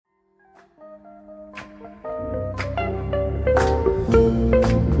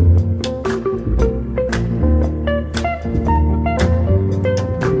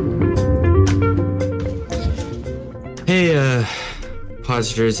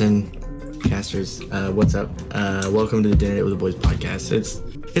Positors and casters, what's up? Welcome to the Dinner Date with the Boys podcast. It's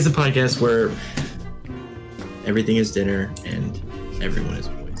a podcast where everything is dinner and everyone is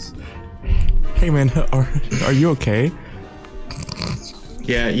boys. Hey man, are you okay?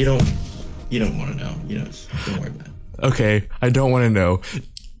 Yeah, you don't want to know. Don't worry about it. Okay, I don't want to know.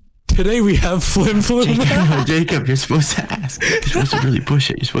 Today we have Flim Flim. Jacob, you're supposed to ask. You're supposed to really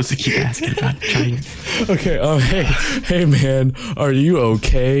push it. You're supposed to keep asking about trying. Okay. Hey man, are you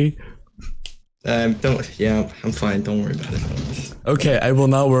okay? I'm fine. Don't worry about it. Okay, I will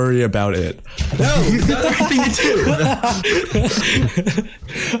not worry about it. No, it's not the right thing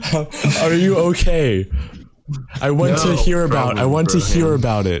to do. Are you okay? I want to hear about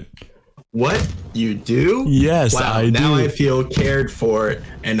it. What? You do? Yes, wow, I do. Now I feel cared for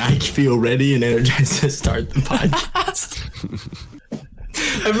and I feel ready and energized to start the podcast.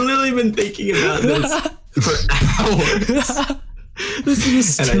 I've literally been thinking about this for hours. This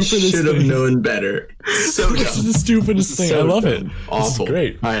is the stupidest thing. And I should have known better. So dumb. This is the stupidest thing. So I love dumb. it. Awful. This is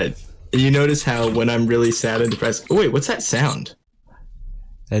great. All right. You notice how when I'm really sad and depressed. Oh, wait, what's that sound?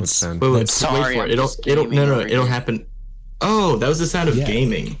 Sorry, wait for it. It'll happen. Oh, that was the sound of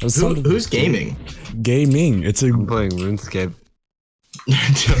gaming. Who's gaming? Gaming. I'm playing RuneScape.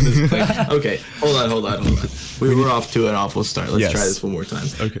 Okay, hold on. We were off to an awful start. Let's try this one more time.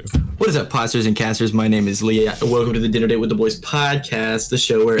 Okay. What is up, Posters and Casters? My name is Lee. Welcome to the Dinner Date with the Boys podcast, the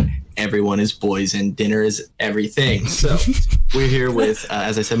show where everyone is boys and dinner is everything. So we're here with,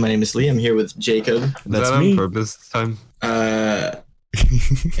 as I said, my name is Lee. I'm here with Jacob. That's that me. On purpose this time?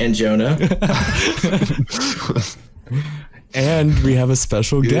 And Jonah. And we have a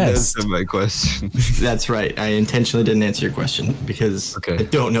special guest. Answer my question. That's right. I intentionally didn't answer your question because I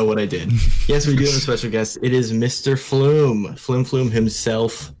don't know what I did. Yes, we do have a special guest. It is Mr. Flume. Flume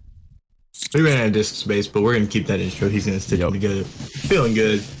himself. We ran out of disc space, but we're going to keep that intro. He's going to stick them together. Feeling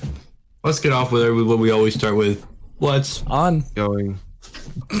good. Let's get off with what we always start with. What's on going?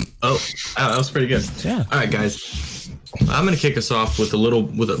 Oh, that was pretty good. Yeah. All right, guys. I'm going to kick us off with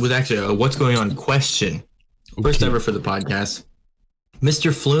actually a what's going on question. First ever for the podcast.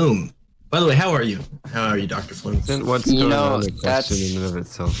 Mr. Flume. By the way, how are you? How are you, Dr. Flume? What's going on? The question in and of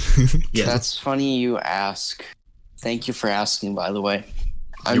itself. Yeah. That's funny you ask. Thank you for asking, by the way.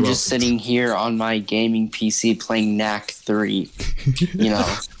 I'm just sitting here on my gaming PC playing Knack 3.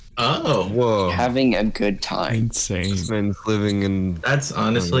 Oh. Whoa. Having a good time. insane. This man's living in... That's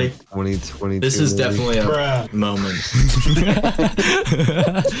honestly... 2022. This is definitely a moment.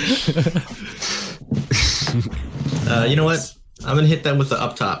 You know what? I'm gonna hit them with the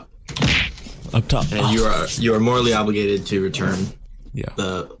up top. Up top. And you are morally obligated to return Yeah.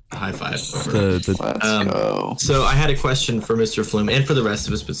 the high five. The Let's go. So I had a question for Mr. Flume and for the rest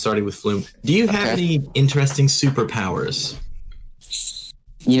of us, but starting with Flume. Do you have any interesting superpowers?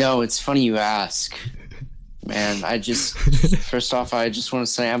 It's funny you ask. Man, first off, I just want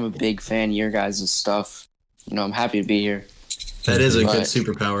to say I'm a big fan of your guys' stuff. I'm happy to be here. That is a good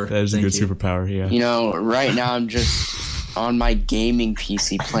superpower. That is a good superpower, yeah. Right now I'm just on my gaming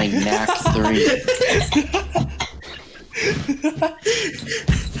PC playing Knack 3.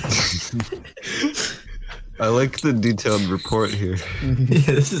 I like the detailed report here.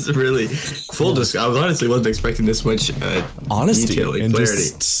 Yeah, this is really full I honestly wasn't expecting this much honesty detail and and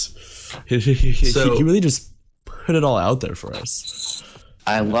clarity. He really just put it all out there for us.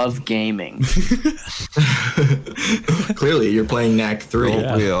 I love gaming. Clearly, you're playing Knack 3.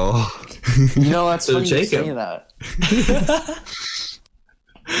 Don't we all? That's So funny you Jacob. say that.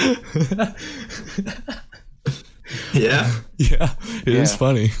 Yeah? Yeah, it is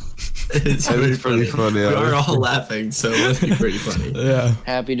funny. It's That pretty is pretty funny. We are all laughing, so it must be pretty funny. Yeah.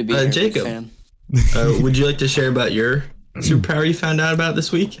 Happy to be here, Jacob. big fan. Would you like to share about your superpower you found out about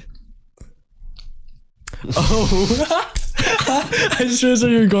this week? Oh, I just realized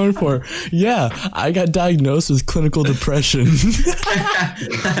what you were going for. Yeah, I got diagnosed with clinical depression.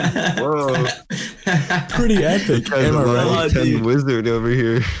 Whoa. Pretty epic. Am I right? Level 10 wizard over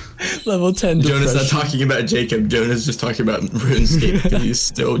here. Level 10 depression. Jonah's not talking about Jacob. Jonah's just talking about RuneScape because he's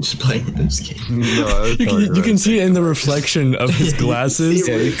still just playing RuneScape. No, I was You can see it in the reflection of his glasses.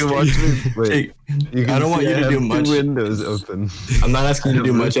 Yeah, you can watch me. Wait. You can I don't want see you to have do two much. Windows open. I'm not asking you to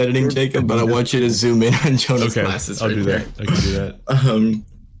do much editing, Jacob, but I want you to zoom in on Jonah's Okay, glasses I'll right do there. that. I can do that.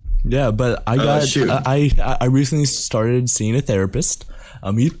 Yeah, but I got shoot. I recently started seeing a therapist.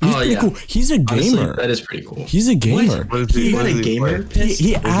 He's pretty cool. He's a gamer. Honestly, that is pretty cool. He's a gamer. What is he? What a gamer?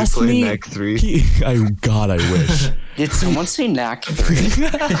 He asked play me. Knack 3? I wish. Did someone say Knack 3?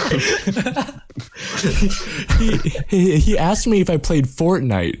 he asked me if I played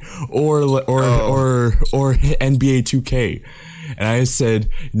Fortnite or NBA 2K, And I said,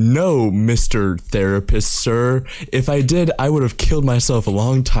 "No, Mr. Therapist, sir. If I did, I would have killed myself a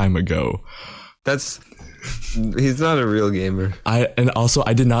long time ago." He's not a real gamer. And also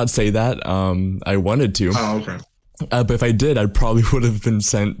I did not say that. I wanted to. Oh, okay. But if I did, I probably would have been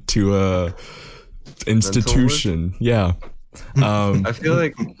sent to a institution. Yeah. I feel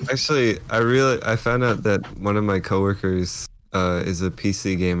like actually I found out that one of my coworkers is a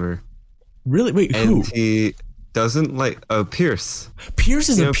PC gamer. Really? Wait, and who? he doesn't like Pierce. Pierce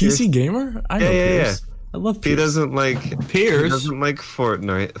is You a know PC Pierce? gamer? I know Pierce. I love Pierce. He doesn't like Pierce. He doesn't like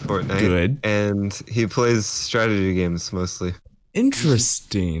Fortnite. Good. And he plays strategy games mostly.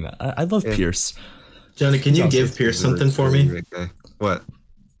 Interesting. I love Pierce. Jonah, can you give Pierce something for me? Great guy. What?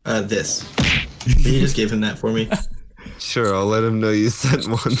 This. Can you just give him that for me? Sure, I'll let him know you sent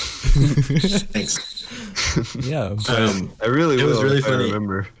one. Thanks. Yeah. I really will. It was really if funny. I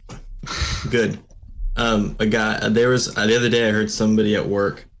remember. Good. A guy. There was the other day. I heard somebody at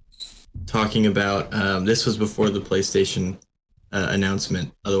work talking about. This was before the PlayStation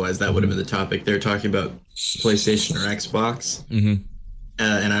announcement. Otherwise, that would have been the topic. They were talking about PlayStation or Xbox. Mm-hmm.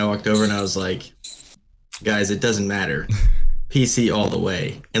 And I walked over and I was like, "Guys, it doesn't matter. PC all the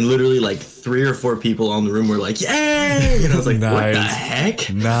way." And literally, like 3 or 4 people on the room were like, "Yay!" And I was like, "What the heck?"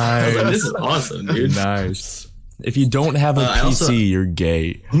 I was like, "This is awesome, dude." Nice. If you don't have a PC, you're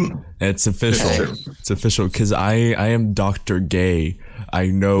gay. It's official. It's official because I am Dr. Gay. I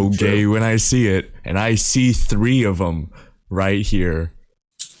know gay when I see it, and I see 3 of them right here.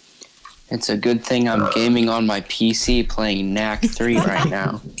 It's a good thing I'm gaming on my PC playing Knack 3 right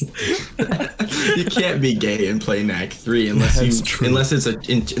now. You can't be gay and play Knack 3 unless it's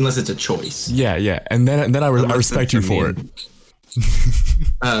a choice. Yeah, and then I respect you for it.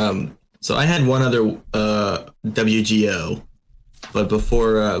 So I had one other WGO, but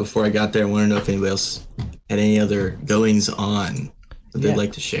before I got there, I want to know if anybody else had any other goings on that they'd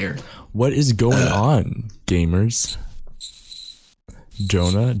like to share. What is going on, gamers?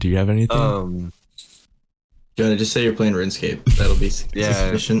 Jonah, do you have anything? Jonah, just say you're playing RuneScape. That'll be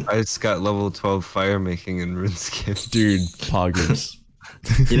sufficient. I just got level 12 fire making in RuneScape. Dude, poggers.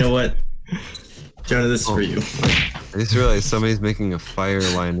 You know what? Jonah, this is for you. I just realized somebody's making a fire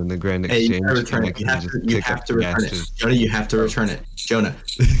line in the Grand Hey, Exchange. you gotta return it. You have to return it. Jonah, you have to return it. Jonah.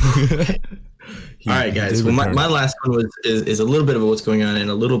 All right, guys. Well, my last one is a little bit of what's going on and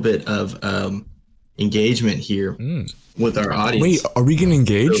a little bit of engagement here with our audience. Wait, are we getting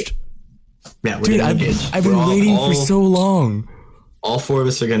engaged? Yeah, we're dude, getting engaged. I've been waiting for so long. All 4 of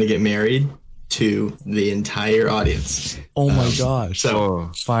us are going to get married to the entire audience. Oh my gosh!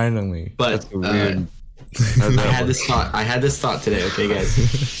 So finally, but weird. I had this thought today. Okay,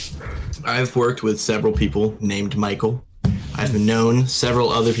 guys. I've worked with several people named Michael. I've known several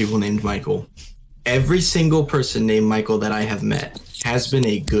other people named Michael. Every single person named Michael that I have met has been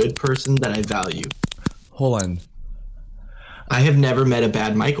a good person that I value. Hold on. I have never met a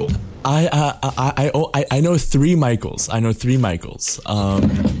bad Michael. I know 3 Michaels. I know 3 Michaels.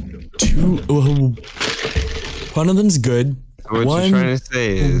 2. One of them's good. What you're trying to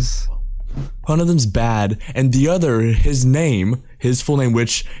say is one of them's bad, and the other, his full name,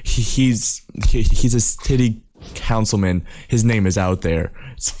 which he's a city councilman. His name is out there.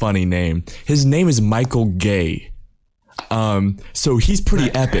 It's a funny name. His name is Michael Gay. So he's pretty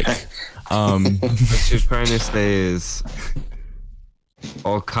epic. What you're trying to say is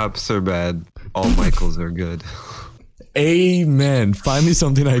all cops are bad, all Michaels are good. Amen. Finally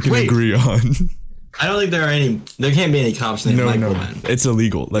something I can agree on. I don't think there can't be any cops named Michael. No, it's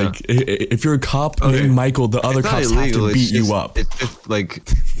illegal. Like, if you're a cop named Michael, the other cops have to beat you up. It's just like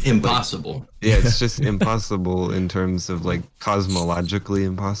impossible. Yeah, it's just impossible in terms of like cosmologically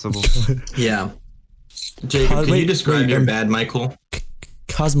impossible. Yeah. Jacob, can you describe your bad Michael?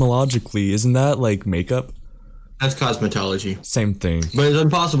 Cosmologically, isn't that like makeup? That's cosmetology. Same thing. But it's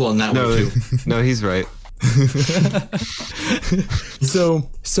impossible in that way too. No, he's right.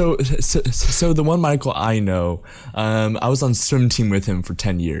 So the one Michael I know, I was on swim team with him for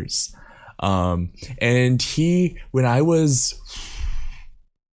 10 years. And when I was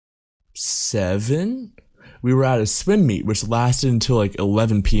 7, we were at a swim meet, which lasted until like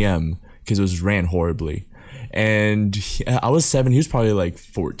 11 p.m. because it was ran horribly. And I was 7, he was probably like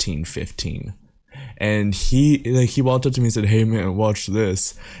 14, 15. And he walked up to me and said, "Hey man, watch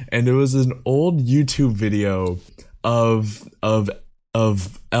this." And it was an old YouTube video of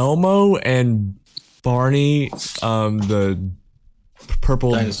Elmo and Barney, the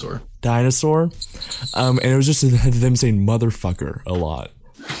purple dinosaur. And it was just them saying "motherfucker" a lot.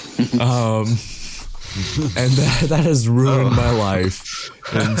 And that has ruined my life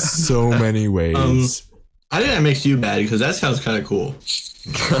in so many ways. I think that makes you bad because that sounds kind of cool.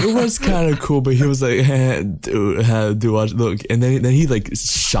 It was kind of cool, but he was like, do watch, look, and then he like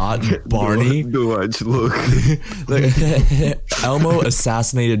shot Barney. Do watch, look. Like Elmo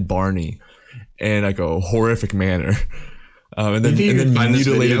assassinated Barney in like a horrific manner, and then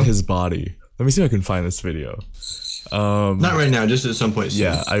mutilated his body. Let me see if I can find this video. Not right now, just at some point soon.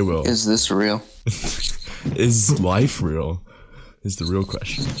 Yeah, I will. Is this real? Is life real? Is the real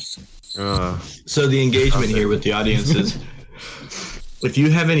question. So the engagement here with the audience is, if you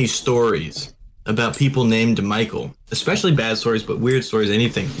have any stories about people named Michael, especially bad stories, but weird stories,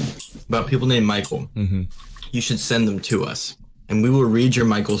 anything about people named Michael, you should send them to us. And we will read your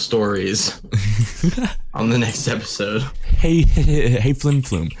Michael stories on the next episode. Hey, Flim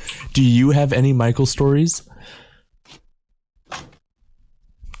Flume, do you have any Michael stories?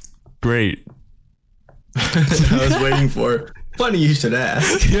 Great. I was waiting for. Funny you should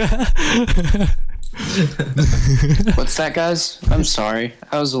ask. What's that, guys? I'm sorry.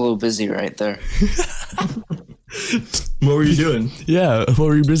 I was a little busy right there. What were you doing? Yeah, what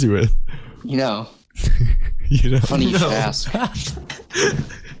were you busy with? You know. No. Funny you should ask.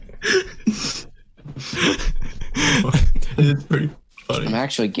 It's pretty funny. I'm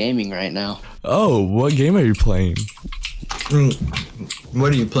actually gaming right now. Oh, what game are you playing?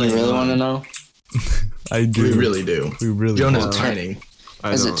 What are you playing? You really want to know? I do. We really do. We really Jonah's do. tiny.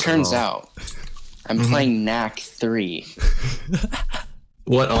 As it turns out, I'm playing Knack 3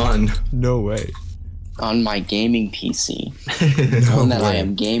 What on? No way. on my gaming PC. One that I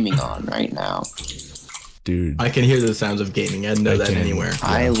am gaming on right now. Dude. I can hear the sounds of gaming. I'd know that can. anywhere.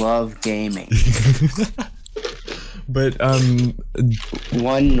 I love gaming. But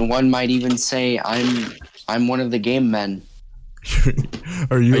One might even say I'm one of the game men.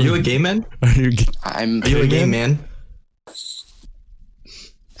 are you a game man? Are you I'm Are you a game man?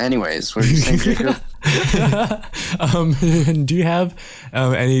 Anyways, what are you saying, Jacob? do you have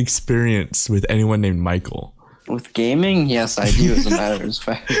any experience with anyone named Michael? With gaming? Yes, I do, as a matter of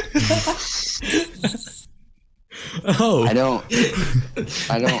fact. Oh. I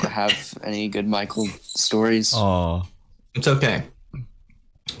don't have any good Michael stories. Aw. It's okay.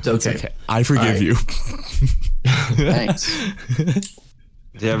 It's okay. Okay. I forgive Alright. you. Thanks.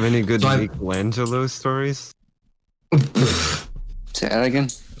 Do you have any good So Michelangelo stories? Say that again?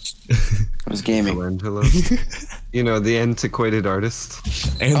 I was gaming. Michelangelo. You know, the antiquated artist.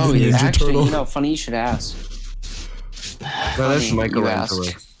 And Oh, the yeah, Ninja actually, Turtle. you know, funny you should ask. No, that's Funny you Michelangelo.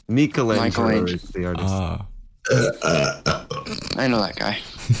 ask. Michelangelo is the artist. Ah. I know that guy.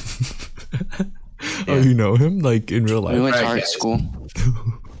 Oh, you know him? Like in real We life? went to Right, art guys. school.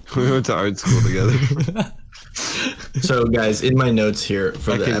 We went to art school together. So, guys, in my notes here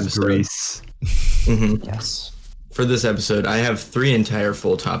for Back the in episode, Greece. Yes. for this episode, I have 3 entire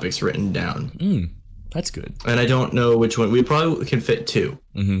full topics written down, That's good. and I don't know which one. We probably can fit 2.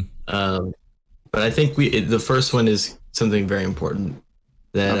 Mm-hmm. But I think the first one is something very important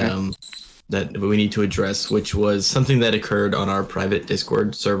that Okay. that we need to address, which was something that occurred on our private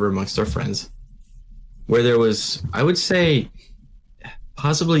Discord server amongst our friends, where there was, I would say,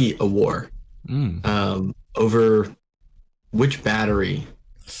 possibly a war over which battery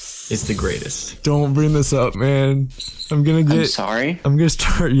is the greatest. Don't bring this up, man. I'm I'm sorry. gonna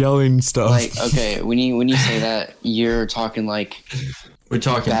start yelling stuff. Like, okay, when you say that, you're talking like We're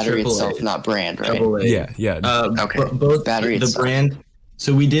talking battery AAA, itself, not brand, right? AA. yeah. Okay. Both Battery the itself. brand.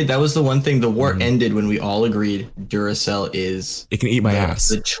 So we did. That was the one thing. The war ended when we all agreed Duracell is It can eat my ass.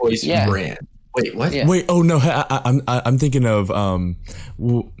 the choice Yeah. brand. Wait, what? Yeah. Wait, oh no, I'm thinking of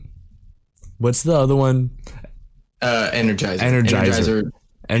what's the other one? Energizer. Energizer.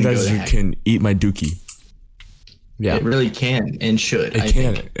 can go to Energizer heck. can eat my dookie. Yeah, It really can and should. it I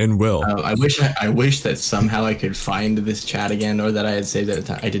can think. and will. I wish that somehow I could find this chat again, or that I had saved it at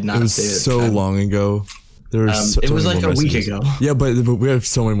the time. I did not It was save it. At so the time. long ago. There was It was many like more a week messages. ago. Yeah, but we have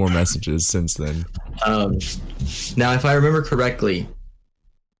so many more messages since then. Now, if I remember correctly,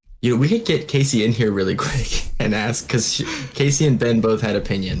 we could get Casey in here really quick and ask, because Casey and Ben both had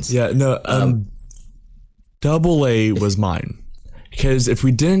opinions. Yeah, no. Double A was mine, because if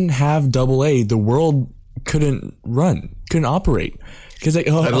we didn't have Double A, the world couldn't operate. Because like,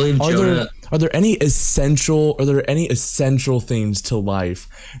 I believe are there any essential things to life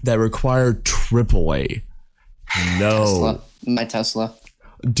that require Triple A? No, Tesla. My Tesla.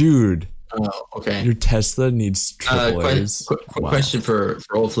 dude, Oh, okay. your Tesla needs Triple A's. Quick question for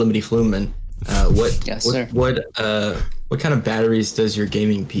old Flimity Fluman. Yes, sir. What kind of batteries does your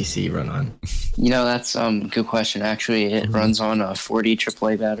gaming PC run on? You know, that's good question. Actually, it runs on 40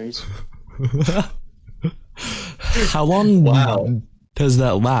 AAA batteries. How long Wow. does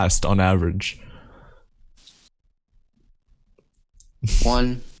that last on average?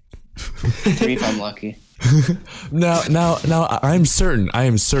 1, 3 if I'm lucky. Now, I am certain.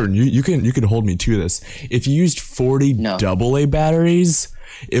 You can hold me to this. If you used 40 AA batteries,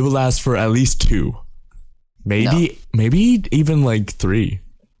 it would last for at least 2, maybe even like 3.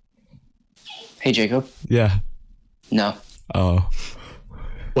 Hey, Jacob. Yeah. No. Oh.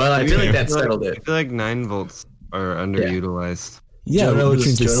 Well, I feel like that settled it. I feel like 9 volts are underutilized. Yeah, Jonah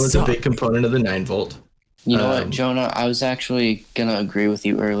was a big component of the 9 volt. You know what, Jonah? I was actually gonna agree with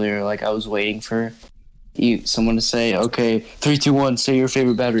you earlier. Like, I was waiting for someone to say, "Okay, 3, 2, 1, say your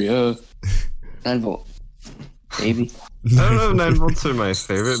favorite battery." 9 volt, baby. I don't know if 9 volts are my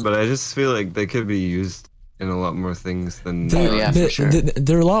favorite, but I just feel like they could be used in a lot more things than. For sure.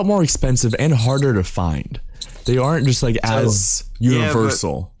 They're a lot more expensive and harder to find. They aren't just like as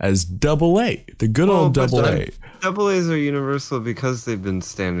universal as AA, the good old AA. AA's are universal because they've been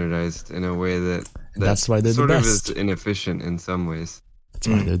standardized in a way that's why they're the sort of best. is inefficient in some ways. That's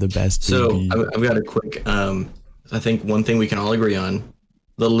why they're the best. So baby. I've got a quick. I think one thing we can all agree on: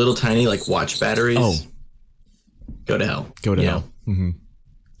 the little tiny like watch batteries. Oh, go to hell. Go to hell. Mm-hmm.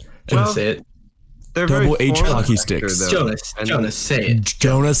 Jonah, say it. They're Double very H form hockey factor, sticks. though. Jonas, say it.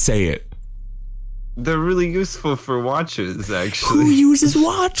 Jonah, say it. They're really useful for watches, Who actually. uses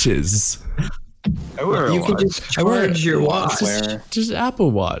watches? I wear a You can watch. just charge your watch. Just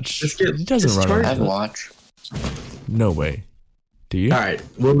Apple Watch. It doesn't just run charge on I have a that. watch. No way. Do you? All right,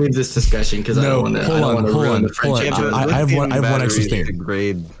 we'll leave this discussion because I don't want to. hold on. ruin the Hold on. friendship. I have one extra Batteries thing.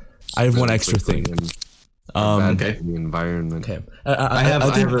 degrade I have one really extra quickly thing. and are bad Okay. for the environment. Okay. I have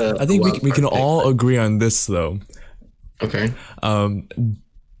I think we can all agree on this though. Okay.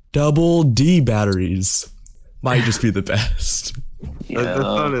 Double D batteries might just be the best. I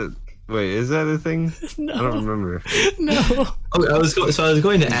thought it. Wait, is that a thing? No. I don't remember. No. Okay, I was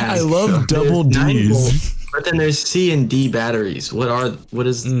going to ask. I love double There's 9 Ds. volt, but then there's C and D batteries. What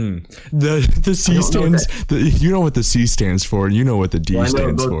is? The C don't know stands. You know what the C stands for. You know what the D Well, I know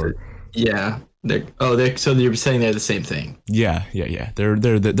stands both for. Yeah. So you're saying they're the same thing. Yeah. They're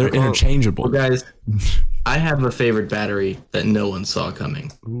interchangeable. Well, guys, I have a favorite battery that no one saw coming.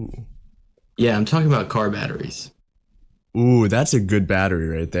 Ooh. Yeah, I'm talking about car batteries. Ooh, that's a good battery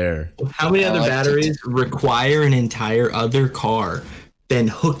right there. How many other liked batteries require an entire other car, then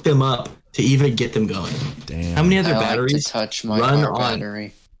hook them up to even get them going? Damn. How many other I like batteries to touch my run car on?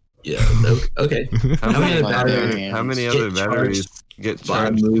 battery. Yeah. Okay. How many other My batteries? battery. How many Get other batteries get by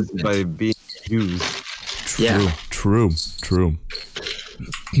charged movement. by being used? Yeah. True.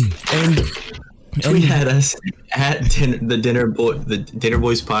 And Tweet at us at the Dinner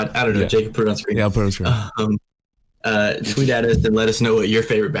Boys Pod. I don't know. Yeah. Jacob, put it on screen. yeah, I'll put it on screen. Tweet at us and let us know what your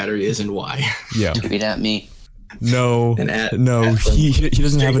favorite battery is and why. Yeah. Tweet at me. No. And at He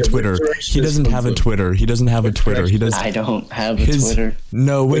doesn't have a Jacob, Twitter. which direction He is doesn't have a Flim? Twitter. He doesn't have a Twitter. He does. I don't have a His Twitter.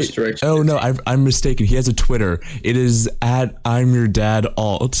 no Which wait. direction Oh is no, I'm mistaken. He has a Twitter. It is at I'm your dad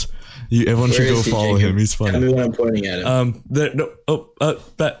alt. Everyone should Where go is he, follow Jacob? him. He's Tell funny. me when I'm pointing at him. There, no,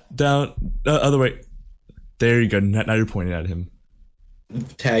 back down, other way. There you go. Now you're pointing at him.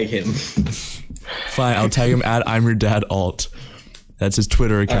 Tag him. Fine, I'll tag him at I'm your dad alt. That's his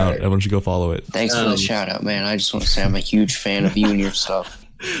Twitter account. Alright. Everyone should go follow it. Thanks for the shout out, man. I just want to say I'm a huge fan of you and your stuff.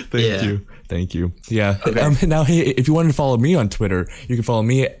 Thank you. Yeah. Okay. Now, hey, if you wanted to follow me on Twitter, you can follow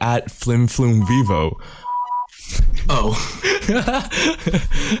me at FlimFlumeVivo. Oh. Yeah.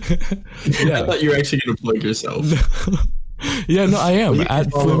 I thought you were actually going to plug yourself. Yeah, no, I am You can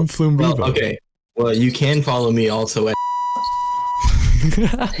at follow- FlimFlumeVivo. Well, okay. Well, you can follow me also at.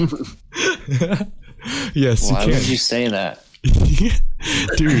 Yes, Why you would can. you say that?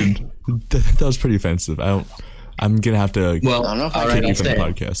 Dude, that was pretty offensive. I'm gonna have to Well, I don't know if I all can right, I'll take you from the say.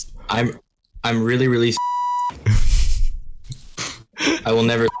 podcast. I'm really. I will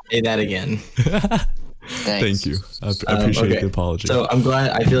never say that again. Thanks. Thank you. I appreciate okay. the apology. So I'm glad.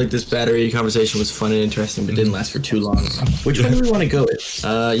 I feel like this battery conversation was fun and interesting, but didn't last for too long. Which one do we want to go with?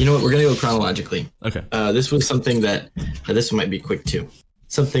 You know what? We're gonna go chronologically. Okay. This was something that this one might be quick too.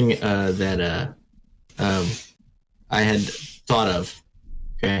 Something that I had thought of.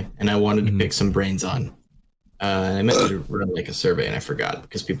 Okay, and I wanted to pick some brains on. I meant to run like a survey, and I forgot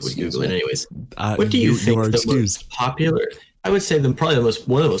because people would Google it anyways. What do you think are the excused. most popular? I would say one of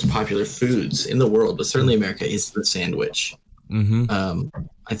the most popular foods in the world, but certainly America, is the sandwich. Mm-hmm.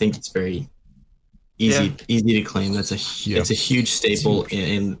 I think it's very easy to claim. It's a huge staple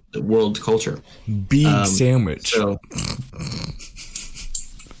in the world culture. Big sandwich. So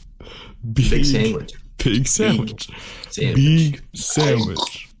Big sandwich. Big sandwich. Sandwich. Big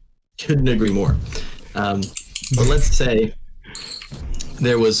sandwich. Couldn't agree more. But let's say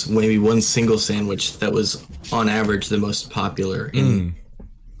there was maybe one single sandwich that was on average the most popular in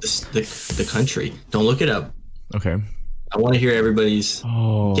the country. Don't look it up. Okay. I want to hear everybody's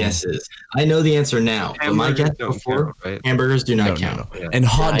guesses. I know the answer now, but my guess before, hamburgers do not count. No. And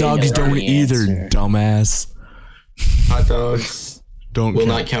hot dogs don't either, dumbass. Hot dogs will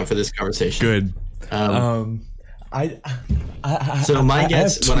not count for this conversation. Good. So my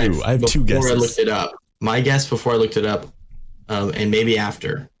guess I have two guesses. Before I looked it up, my guess before I looked it up, and maybe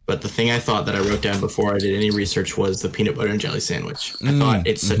after, but the thing I thought that I wrote down before I did any research was the peanut butter and jelly sandwich. I thought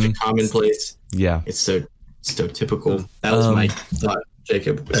it's such a commonplace. Yeah. It's so typical. That was my thought,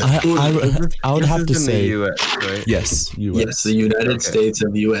 Jacob. I would have to say the US, right? Yes, US. Yes, the United States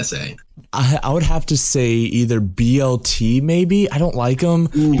of USA. I would have to say either BLT maybe. I don't like them,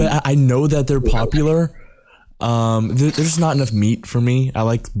 but I know that they're popular. There's not enough meat for me. I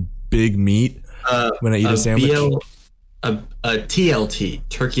like big meat when I eat a sandwich. A TLT,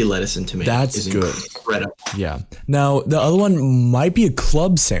 turkey, lettuce, and tomato. That's good. Incredible. Yeah. Now the other one might be a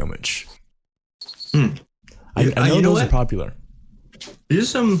club sandwich. I know those are popular. There's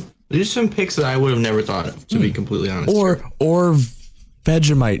some picks that I would have never thought of, to be completely honest. Or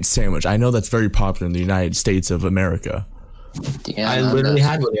Vegemite sandwich. I know that's very popular in the United States of America. Yeah, I literally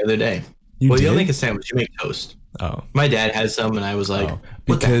had one the other day. You don't make a sandwich, you make toast. Oh. My dad had some, and I was like,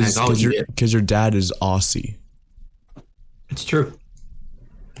 because your dad is Aussie. It's true.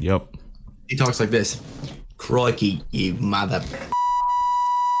 Yep. He talks like this. Crikey, you mother.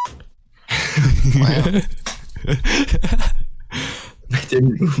 Wow. I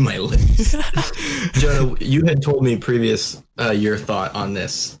didn't move my lips. Jonah, you had told me previous your thought on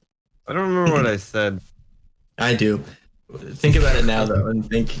this. I don't remember what I said. I do. Think about it now, though, and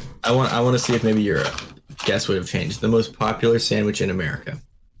think. I want to see if maybe your guess would have changed. The most popular sandwich in America.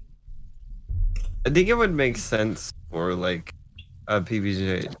 I think it would make sense for like a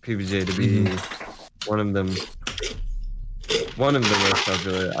PBJ to be one of them. One of the most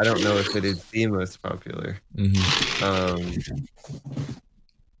popular. I don't know if it is the most popular.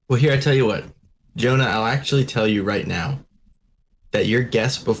 Well, here, I tell you what. Jonah, I'll actually tell you right now that your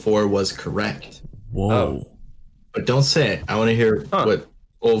guess before was correct. Whoa. But don't say it. I want to hear what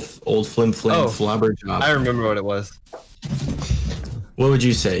old Flim Flobberjob. I remember what it was. What would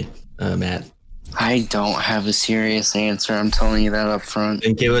you say, Matt? I don't have a serious answer. I'm telling you that up front.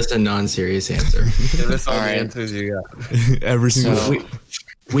 Then give us a non-serious answer. Give us all the answers you got. Every single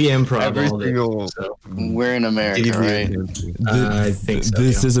we improv every all single. day, so. We're in America, right? I think so.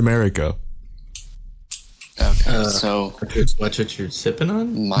 This is America. Okay, so watch what you're sipping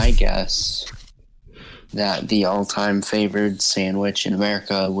on. My guess that the all-time favored sandwich in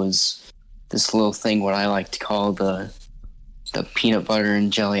America was this little thing, what I like to call the peanut butter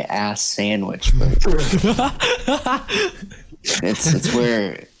and jelly ass sandwich. But it's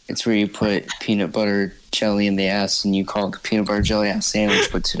where you put peanut butter jelly in the ass and you call it the peanut butter jelly ass sandwich.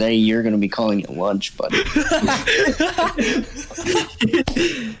 But today you're gonna be calling it lunch, buddy.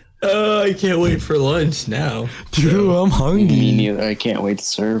 Oh, I can't wait for lunch now. Dude, I'm hungry. Me neither. I can't wait to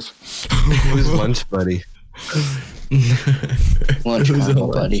serve. Who's lunch buddy? Lunch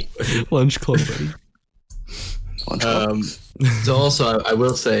club buddy. Lunch club buddy. Lunch club. So also, I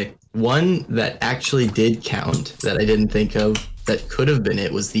will say, one that actually did count that I didn't think of that could have been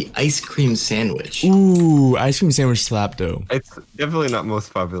it was the ice cream sandwich. Ooh, ice cream sandwich slap though. It's definitely not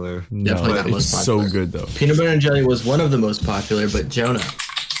most popular. Definitely not most popular. So good though. Peanut butter and jelly was one of the most popular, but Jonah,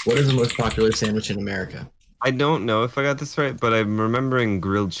 what is the most popular sandwich in America? I don't know if I got this right, but I'm remembering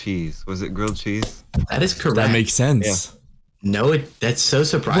grilled cheese. Was it grilled cheese? That is correct. That makes sense. Yeah. No, that's so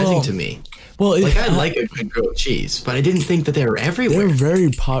surprising to me. Well, I like a good grilled cheese, but I didn't think that they were everywhere. They're very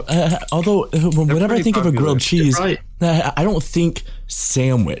popular. Although, whenever I think of a grilled cheese, right. I don't think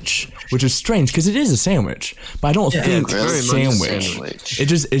sandwich, which is strange because it is a sandwich. But I don't think sandwich.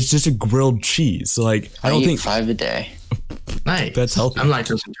 It's just a grilled cheese. Like I don't think 5 a day. Nice. That's healthy. I'm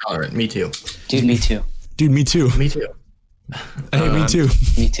lactose intolerant. Me too. Dude, me too. Dude, me too. Me too. Hey, me too.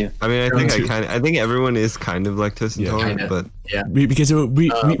 Me too. I mean, I think everyone is kind of lactose intolerant, but yeah, because we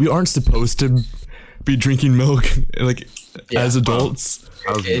aren't supposed to be drinking milk like as adults.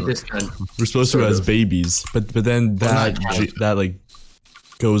 We're supposed to as babies, but then that like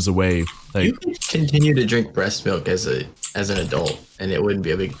goes away. Like you can continue to drink breast milk as an adult, and it wouldn't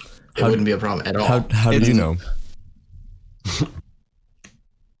be a problem at all. How do you know?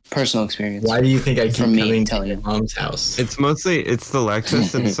 Personal experience. Why do you think I keep coming to your your mom's house? it's the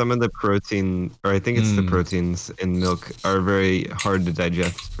lactose and some of the protein, or I think it's the proteins in milk are very hard to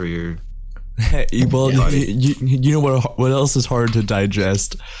digest for your. Well, you know what else is hard to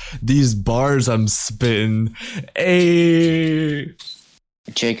digest? These bars I'm spitting. Hey.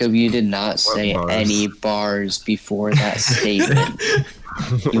 Jacob, you did not say bars? any bars before that statement.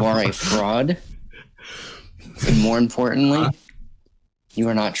 You are a fraud. And more importantly, you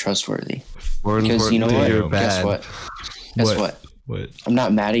are not trustworthy. Because you know what? You're Guess bad. what? Guess what? What? I'm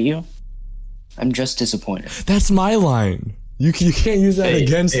not mad at you. I'm just disappointed. That's my line. You can't use that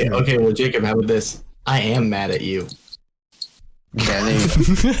against me. Okay, well, Jacob, how about this? I am mad at you. Yeah, there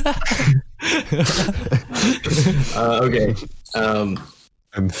you go. Okay.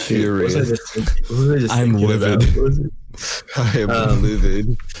 I'm furious. I'm livid. I am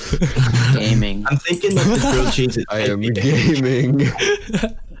livid. Gaming. I'm thinking that the grilled cheese is. I am gaming.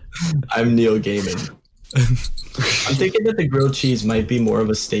 I'm Neil Gaming. I'm thinking that the grilled cheese might be more of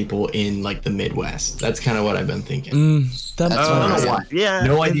a staple in like the Midwest. That's kind of what I've been thinking. That's I don't what know why. Yeah.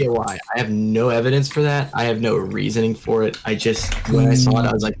 No idea why. I have no evidence for that. I have no reasoning for it. I just when I saw it,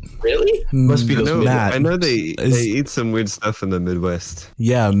 I was like, really? Must be those Matt. I know they eat some weird stuff in the Midwest.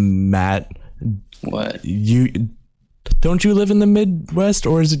 Yeah, Matt. What? Don't you live in the Midwest,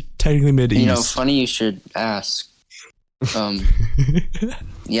 or is it technically Mideast? You know, funny you should ask.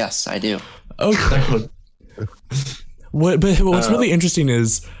 Yes, I do. Okay. But what's really interesting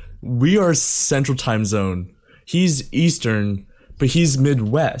is we are Central Time Zone. He's Eastern, but he's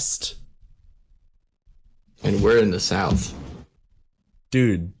Midwest. And we're in the South.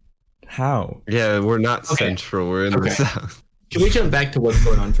 Dude, how? Yeah, we're not Okay. central. We're in the south. Can we jump back to what's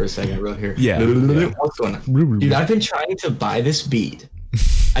going on for a second? I wrote here. Yeah. What's going on? Dude, I've been trying to buy this beat.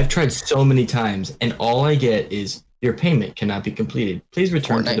 I've tried so many times, and all I get is your payment cannot be completed. Please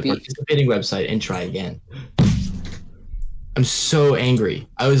return to Fortnite the beat? participating website and try again. I'm so angry.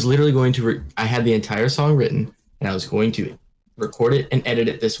 I was literally going to. I had the entire song written, and I was going to record it and edit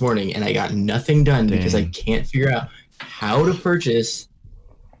it this morning, and I got nothing done because I can't figure out how to purchase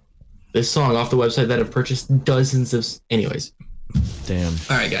this song off the website that I've purchased dozens of. Anyways. Damn.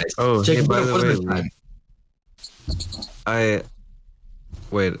 All right, guys. Oh, Jacob, hey, by the what's way, the time?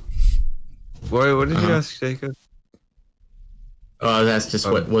 Wait. What did you ask, Jacob? Oh, that's just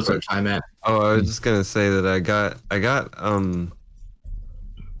what's our time at? Oh, I was just gonna say that I got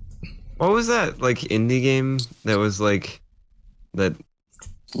what was that like indie game that was like that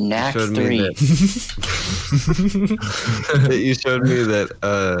Knack showed 3. me that you showed me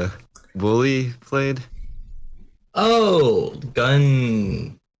that Bully played? Oh,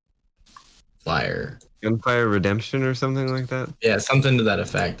 Gunfire. Gunfire Redemption or something like that? Yeah, something to that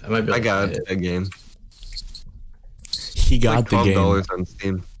effect. I might be. I able got to find a game. He got Like the game. $12 on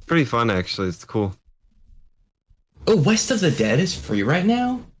Steam. Pretty fun actually. It's cool. Oh, West of the Dead is free right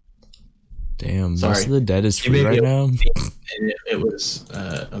now. Damn, Sorry. Most of the Dead is You free made me right now. It was.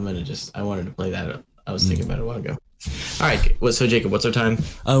 I'm gonna just. I wanted to play that. I was thinking about it a while ago. All right. So Jacob, what's our time?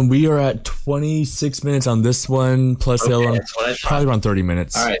 We are at 26 minutes on this one, plus the other one, that's what I thought. probably around 30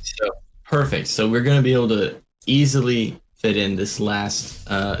 minutes. All right. So perfect. So we're gonna be able to easily fit in this last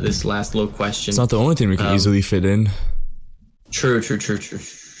little question. It's not the only thing we can easily fit in. True.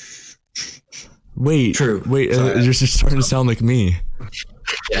 Wait, True. Wait, Sorry. you're just starting to sound like me.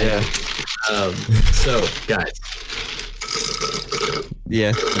 Yeah. So guys.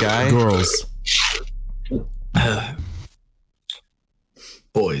 Yeah, guy. Girls.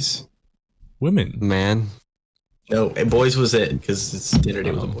 Boys. Women. Man. No, boys was it because it's dinner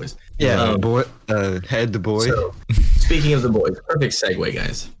day with the boys. Yeah, boy. Head the boy. So, speaking of the boys, perfect segue,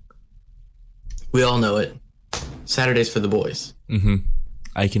 guys. We all know it. Saturdays for the boys. Mm-hmm.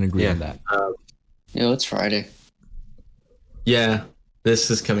 I can agree Yeah. on that. Yo, it's Friday. Yeah, this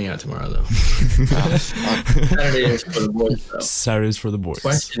is coming out tomorrow though. Saturdays for the boys. Though. Saturdays for the boys.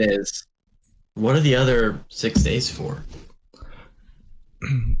 Question is, what are the other 6 days for?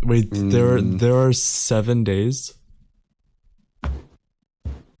 Wait, there are 7 days.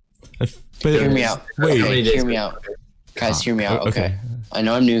 Hear me out. Wait. many days Hear me go? out. Guys, hear me out. Okay. I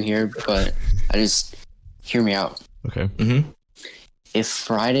know I'm new here, but I just hear me out. Okay. Mm-hmm. If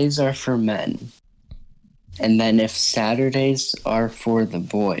Fridays are for men, and then if Saturdays are for the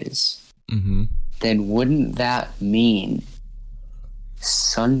boys, Mm-hmm. then wouldn't that mean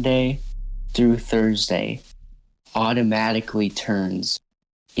Sunday through Thursday automatically turns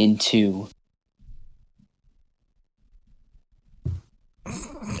into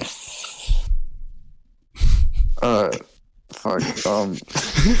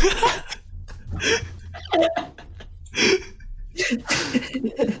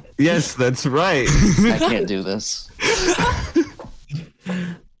Yes, that's right. I can't do this.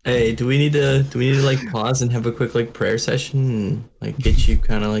 Hey, do we need to like pause and have a quick like prayer session and like get you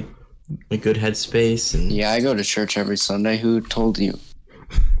kind of like a good headspace and Yeah, I go to church every Sunday. Who told you?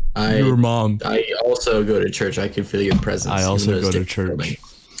 Your mom. I also go to church. I can feel your presence. I even also though it's go to different church. building.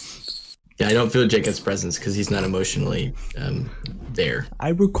 Yeah, I don't feel Jacob's presence because he's not emotionally there. I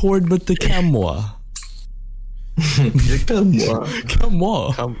record with the camera. Camera.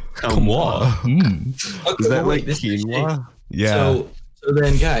 Camera. Camera. Is that like this quinoa? Yeah. So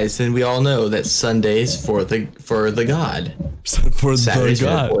then, guys, then we all know that Sundays for the god, For Saturdays the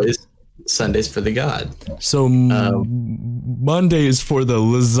for the God. boys, Sundays for the god. So Monday is for the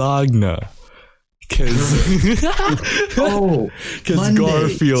lasagna. Cause Monday.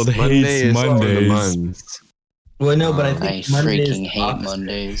 Garfield hates Mondays. Well, no, but I I think Monday is freaking the hate opposite.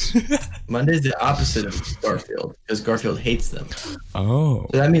 Mondays. Monday's the opposite of Garfield because Garfield hates them. So Oh.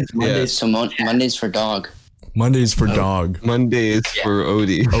 that means Monday's So Monday's for dog. Monday's for dog. Monday is for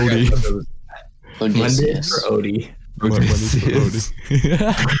Odie. Odie. Monday Odysseus. is for Odie. Monday's for Odie.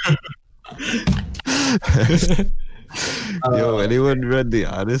 Yo, anyone read the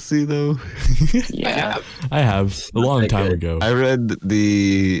Odyssey though? Yeah. I have a long time good. ago. I read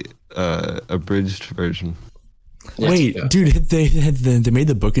the abridged version. Wait, Yeah. dude, they made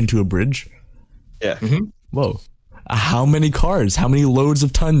the book into a bridge? Yeah. Whoa. How many cars? How many loads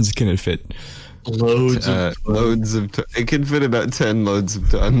of tons can it fit? Loads of Loads of it can fit about 10 loads of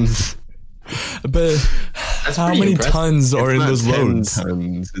tons. But That's how pretty many impressive. tons are It's in not those 10 loads?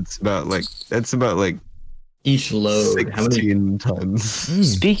 tons. It's about like Each load. How many? 16 tons.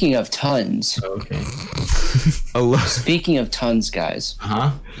 Speaking of tons. Okay. A lot. Speaking of tons, guys. Uh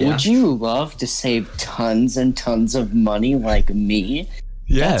huh. Yeah. Would you love to save tons and tons of money like me?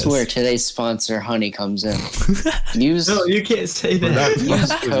 Yes. That's where today's sponsor, Honey, comes in. Use No, you can't say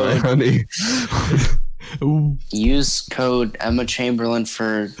that. Honey. use code Emma Chamberlain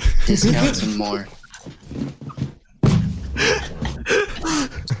for discounts and more.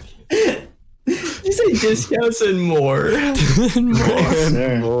 You say discounts and more.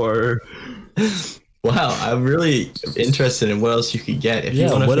 And more. Wow, I'm really interested in what else you could get. If you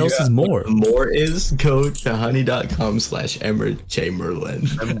Yeah, wanna what figure else is out more? what More is go to honey.com/Emma Chamberlain.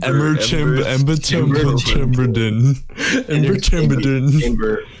 Ember Chamberlain. Ember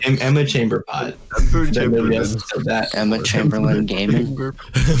Chamberlain. Emma Chamber Pod. Nobody else has said that. Emma Chamberlain Gaming.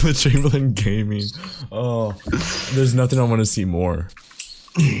 Emma Chamberlain Gaming. Oh, there's nothing I want to see more.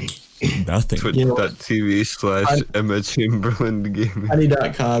 Nothing. Twitch.tv/Emma Chamberlain Gaming.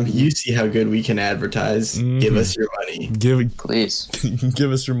 Honey.com. You see how good we can advertise. Give us your money. Please.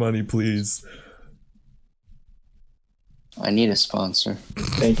 Give us your money, please. I need a sponsor.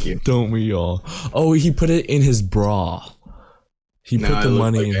 Thank you. Don't we all? Oh, he put it in his bra. He Now put I the look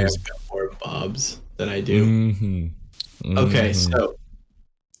money like in I his. have got more bobs than I do. Mm-hmm. Okay, so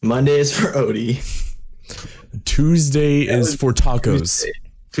Monday is for Odie. Tuesday is for tacos.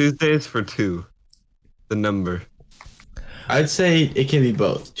 Tuesday is for 2. The number. I'd say it can be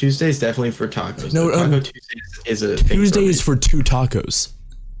both. Tuesday is definitely for tacos. No, Taco Tuesday is a thing Tuesday for is for 2 tacos.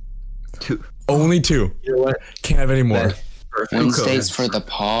 2. Only 2. You know what? Can't have any more. That's perfect. Wednesday's for the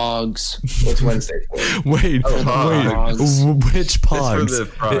Pogs. What's Wednesday for? Wait, Pogs. which pogs? It's for the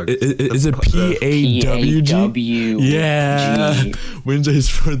frogs. Is it PAWG? PAWG. Yeah. Wednesday's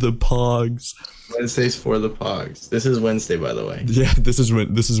for the pogs. Wednesday's for the Pogs. This is Wednesday, by the way. Yeah, this is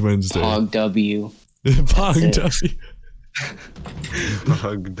Wednesday. Pog W. Pog That's W.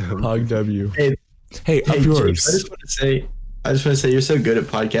 Pog W. Hey, Hey, up Jake, yours. I just want to say you're so good at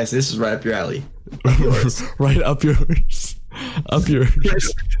podcasting. This is right up your alley. Up yours. Right up yours. Up yours.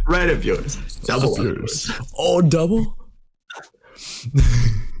 Right up yours. Double Up up yours. yours. Oh, double?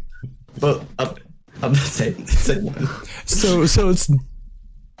 But up the same one. So it's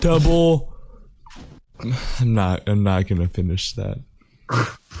double. I'm not gonna finish that.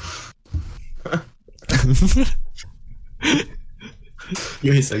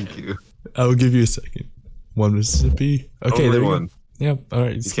 Give me a second. Thank you. I'll give you a second. One Mississippi. Okay, Only there we one. go. Yep. All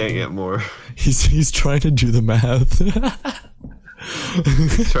right. You can't get more. He's trying to do the math.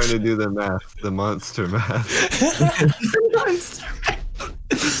 Trying to do the math, the monster math.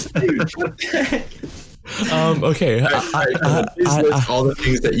 Okay. Please list all the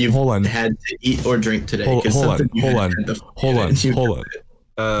things that you've hold on. had to eat or drink today. Hold 'cause on. something you Hold had on. had to- Hold on. you- Hold on.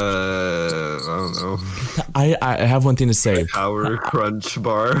 I don't know. I have one thing to say. Power Crunch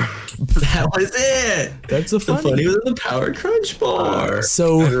Bar. That was it. That's a The funny was the Power Crunch bar.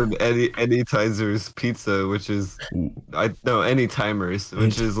 So And Any Tizers Pizza, which is Any Timers,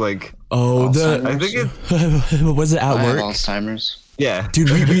 which is like I think it was it at I have work? Alzheimer's. yeah. Dude,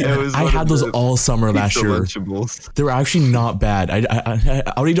 It was I one had of those the all summer last pizza year. Lunchables. They were actually not bad.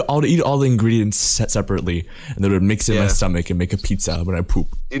 I would eat all the ingredients separately, and then would mix it in my Yeah. stomach and make a pizza when I poop.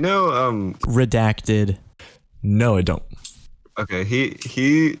 You know, Redacted. No, I don't. Okay, he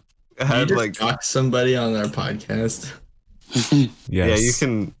You had just like talk to somebody on our podcast. Yes. yeah, you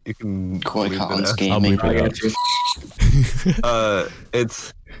can Koi bleep it Collins out. I'll Gaming. bleep I it got out. you.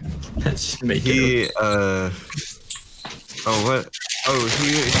 It's That should make it. he oh what he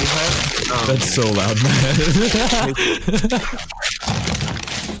had That's so loud, man.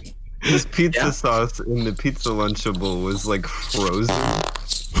 his pizza sauce in the pizza Lunchable was like frozen.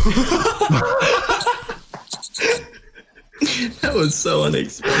 That was so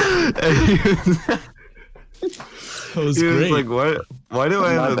unexpected. And That was he was great. like, why do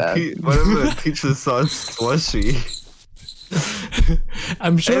I My have bad. why do I have a pizza sauce slushy?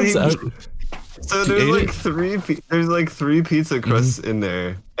 I'm sure And it's he- out. So He there's ate like it? three pizza crusts in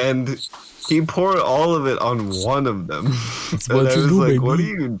there, and he poured all of it on one of them. That's And what I you was do, like, baby. "What are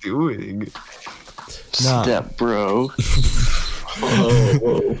you doing?" Nah. Step bro. Oh,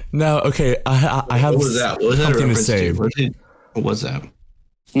 whoa. Now, okay, I have What was that? What was that a something to reference say. What was that?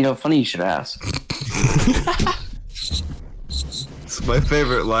 You know, funny you should ask. It's my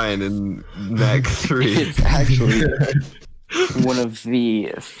favorite line in Knack 3. It's actually one of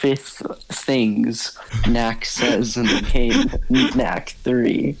the 5th things Knack says in the game, Knack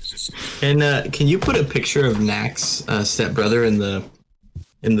 3. And can you put a picture of Knack's stepbrother in the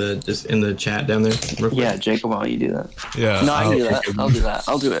chat down there? real quick? Yeah, Jacob, why don't you do that? Yeah. No, I can do that. I'll do that.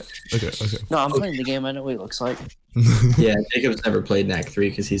 I'll do it. Okay. No, I'm playing the game. I know what he looks like. Yeah, Jacob's never played Knack 3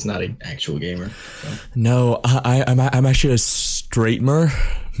 because he's not an actual gamer. No, I'm actually a straightmer.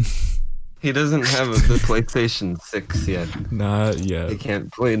 He doesn't have the PlayStation 6 yet. Not He yet.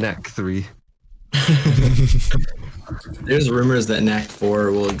 can't play Knack 3. There's rumors that Knack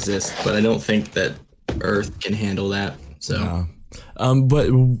 4 will exist, but I don't think that Earth can handle that. So No. But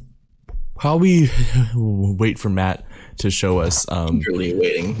while we wait for Matt to show us, eagerly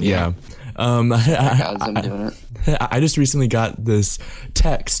waiting. yeah. Guys, I'm doing it. I just recently got this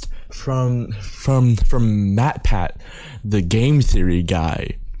text from MatPat, the game theory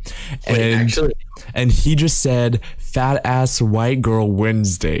guy. Wait, And actually, and he just said "fat ass white girl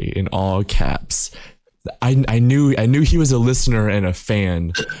Wednesday" in all caps. I knew he was a listener and a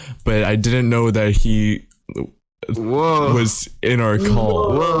fan, but I didn't know that he Whoa. was in our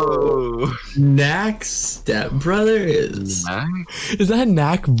call. Whoa. Knack's stepbrother is. Knack? Is that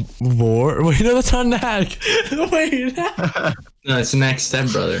Knack Vor? Wait, no, that's not Knack. Wait. No, it's Knack's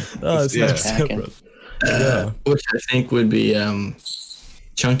stepbrother, Oh, it's Yeah. Knack's stepbrother. Yeah. which I think would be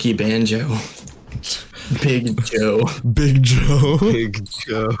Chunky Banjo, Big Joe. Big Joe. Big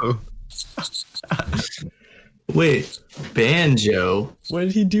Joe. Wait, Banjo. Why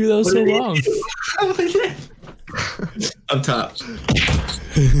did he do that so long? Up top.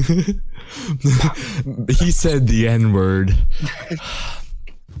 He said the N word.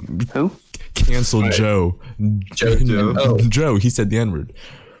 Who? Cancel Right. Joe. Joe. Oh, Joe. He said the N word.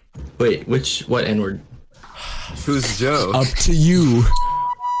 wait, what N-word? Who's Joe? Up to you.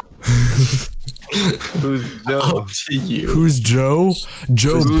 Who's Joe? Up to you. Who's Joe?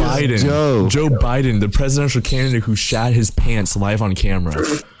 Joe Who's Biden. Joe? Joe Biden, the presidential candidate who shat his pants live on camera.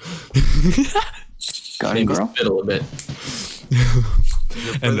 Gun Maybe girl? spit a little bit.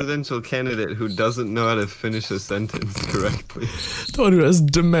 The presidential candidate who doesn't know how to finish a sentence correctly. The one who has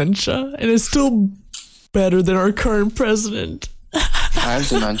dementia and is still better than our current president. I have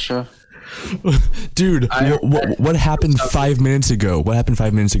dementia. Dude, what happened 5 minutes ago? What happened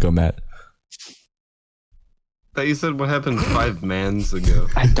 5 minutes ago, Matt? Thought you said what happened 5 mans ago.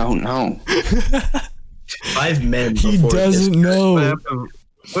 I don't know. 5 men. He before doesn't this. know.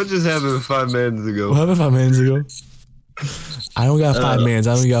 What just happened 5 mans What ago? happened 5 minutes ago? I don't got 5 mans.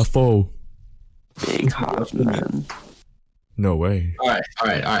 I only got 4. Big hot man. No way. All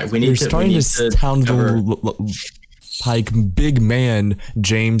right. We You're need to. starting we need to sound cover- like big man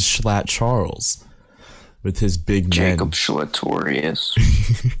James Schlatt Charles with his big men. Jacob Schlatorius.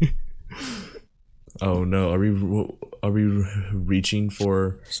 Oh no, are we reaching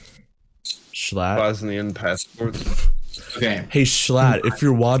for Schlatt? Bosnian passport. Okay. Hey Schlatt, if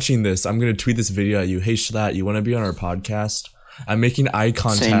you're watching this, I'm gonna tweet this video at you. Hey Schlatt, you want to be on our podcast? I'm making eye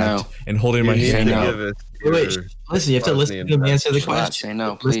contact no. and holding my You need Say hand to no. out. give us Wait, your listen. You have to listen to him answer the Schlatt, question. say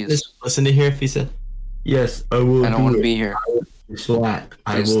no, Listen, please. listen to hear if he said, "Yes, I will." I don't want to be here. Schlatt.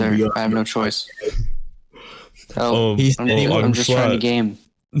 I Please, will there. be. I have no choice. Oh, He's I'm I'm just trying to Schlatt. game.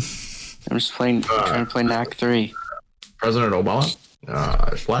 I'm just trying to play Knack 3. President Obama.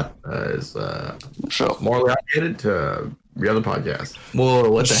 Schlatt is So, morally obligated to the other podcast. Whoa,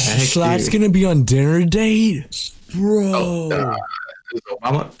 what the heck? Schlatt's dude? gonna be on dinner date, bro. Is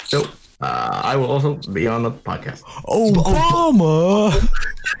Obama? Nope. I will also be on the podcast. Obama.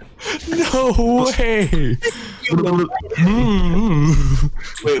 No way.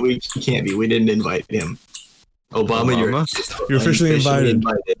 Wait, we can't be. We didn't invite him. Obama, you're officially invited.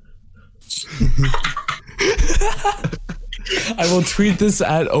 I will tweet this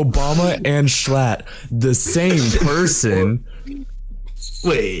at Obama and Schlatt, the same person.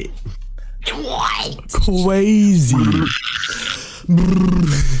 Wait. Crazy. All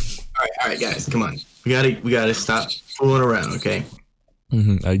right, guys, come on. We gotta stop fooling around, okay?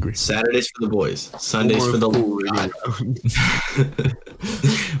 I agree. Saturdays for the boys, Sundays for the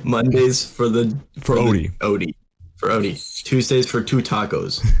Mondays for Odie. For Odie. Tuesdays for 2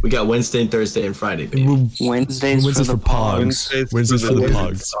 tacos. We got Wednesday and Thursday and Friday. Baby. Wednesdays for the Pogs. Wednesdays for the Pogs.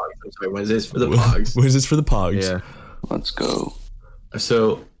 I'm sorry, Wednesdays for the Pogs. Wednesdays for the Pogs. Yeah. Let's go.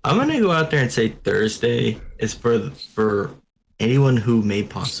 So I'm gonna go out there and say Thursday is for anyone who may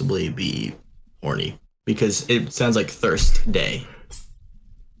possibly be horny, because it sounds like thirst day.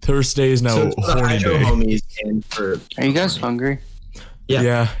 Thursday is now horny day. Homies and are you guys hungry?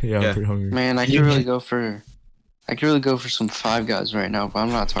 Yeah, I'm pretty hungry. Man, I could really go for some Five Guys right now, but I'm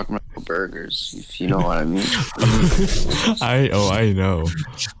not talking about burgers, if you know what I mean. I know.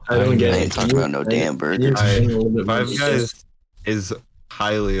 I don't get it. I ain't talking about no damn burgers. Five Guys is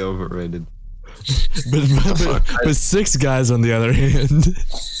highly overrated. but 6 Guys on the other hand.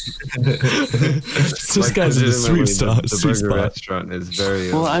 6 Guys is the sweet spot. The burger restaurant is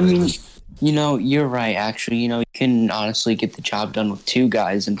very well, I mean, you know, you're right, actually. You know, you can honestly get the job done with 2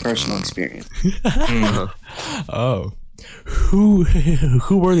 guys in personal experience. Oh. Who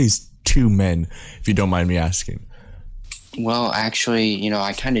were these 2 men, if you don't mind me asking? Well, actually, you know,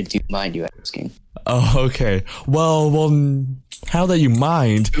 I kind of do mind you asking. Oh, okay. Well, how that you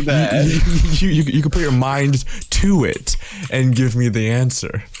mind, Too bad. You can put your mind to it and give me the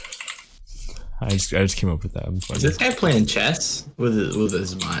answer. I just came up with that. Is this guy playing chess with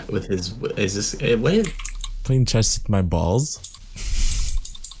his mind? Playing chess with my balls?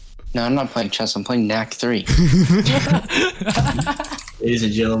 No, I'm not playing chess. I'm playing Knack 3. Ladies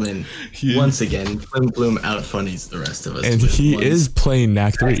and gentlemen, once again, Flim Flume out funnies the rest of us. And he is playing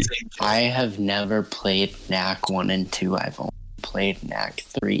Knack 3. I have never played Knack 1 and 2. I've only played Knack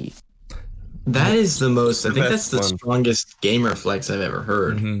 3. That is the most. I think that's the one. strongest gamer flex I've ever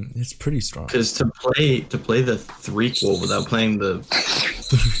heard. Mm-hmm. It's pretty strong. Because to play the threequel without playing the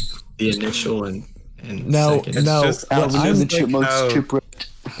initial and Now, second. I'm the Chipmunks Chip Ripped.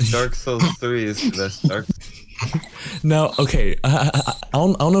 Dark Souls 3 is the best Dark Souls. Now, okay, I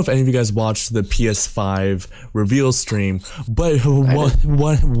don't know if any of you guys watched the PS5 reveal stream, but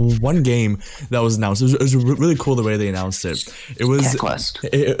one game that was announced, it was really cool the way they announced it. It was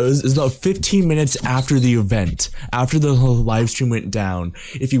about 15 minutes after the event, after the live stream went down.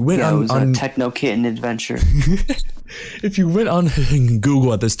 If you went it was a Techno Kitten adventure. If you went on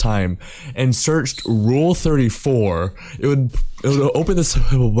Google at this time and searched Rule 34, it would open this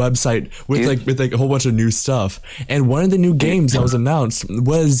website with like a whole bunch of new stuff. And one of the new games that was announced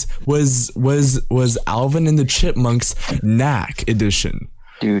was Alvin and the Chipmunks Knack edition.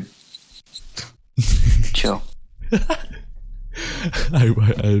 Dude, chill. I'm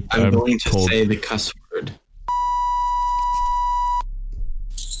going to say the cuss word.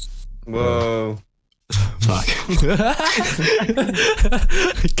 Whoa. Fuck.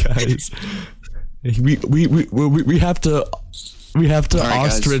 Guys, we have to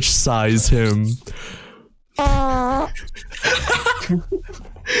ostrich size him. I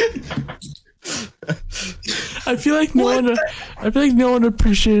feel like no one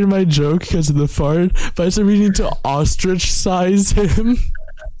appreciated my joke because of the fart, but I said we need to ostrich size him.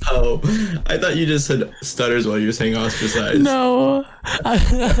 Oh, I thought you just said stutters while you were saying ostracized. No.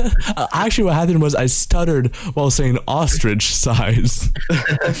 Actually, what happened was I stuttered while saying ostrich size.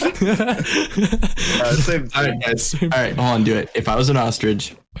 Same All right, guys. All right, hold on, do it. If I was an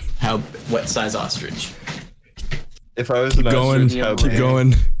ostrich, what size ostrich? If I was keep going,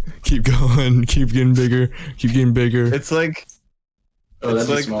 keep getting bigger. It's like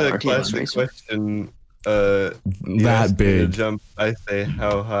the classic question. That big. Jump, I say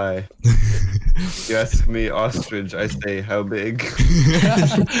how high. You ask me ostrich, I say how big.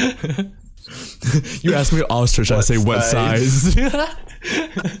 You ask me ostrich, I say what size.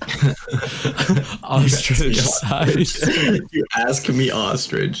 Ostrich size. You ask me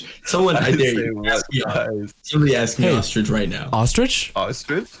ostrich. Someone, I dare you. Somebody ask me ostrich right now. Ostrich?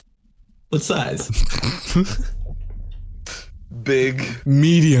 Ostrich? What size? Big.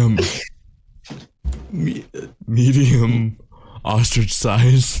 Medium. Medium. Ostrich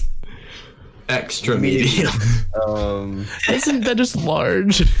size. Extra medium. Isn't that just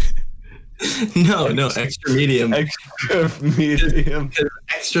large? No, extra medium. Extra medium.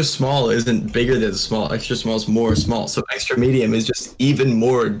 Extra small isn't bigger than small. Extra small is more small. So extra medium is just even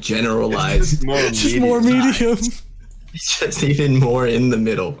more generalized. Just more medium. It's just even more in the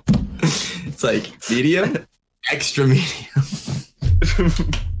middle. It's like medium, extra medium.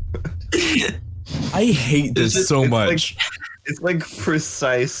 I hate this so much. It's like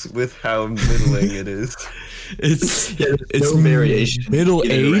precise with how middling it is. It's no variation. Middle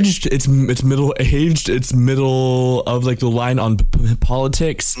aged. It's middle aged. It's middle of like the line on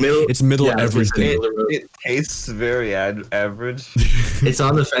politics. It's middle everything. It tastes very average. It's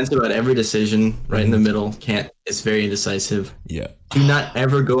on the fence about every decision. Right in the middle. It's very indecisive. Yeah. Do not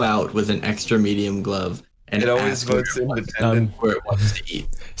ever go out with an extra medium glove. And it always votes independent. Where it wants to eat.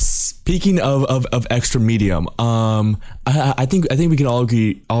 Speaking of extra medium, I think we can all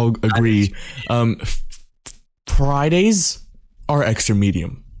agree. Fridays are extra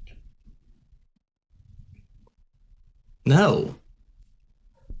medium. No.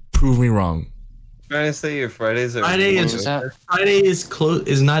 Prove me wrong. Trying to say your Fridays are. Friday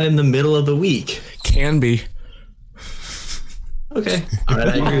is not in the middle of the week. Can be. Okay. All right.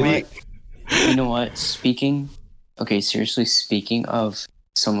 I agree. You know what? Seriously, speaking of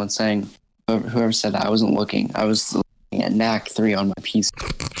someone saying, whoever said that, I wasn't looking. I was looking at Knack 3 on my PC.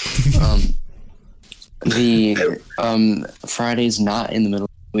 Friday's not in the middle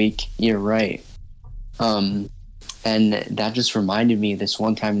of the week. You're right. And that just reminded me of this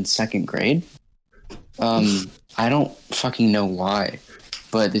one time in second grade. I don't fucking know why,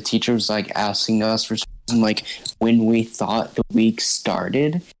 but the teacher was like asking us for something like when we thought the week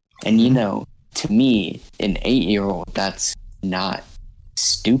started. And you know, to me, an 8-year-old, that's not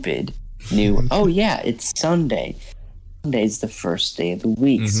stupid. Oh yeah, it's Sunday. Sunday's the first day of the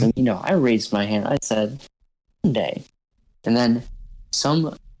week. So, I raised my hand. I said, Sunday. And then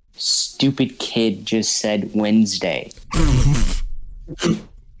some stupid kid just said Wednesday.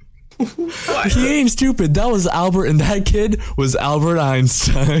 He ain't stupid. That was Albert, and that kid was Albert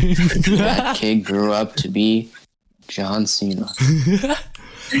Einstein. That kid grew up to be John Cena.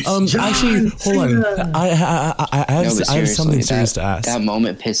 Actually, hold on. I have something serious to ask. That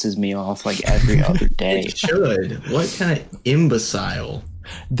moment pisses me off like every other day. It should. What kind of imbecile?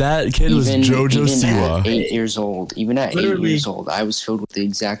 That kid was Jojo Siwa. At 8 years old, even at 8 years old, I was filled with the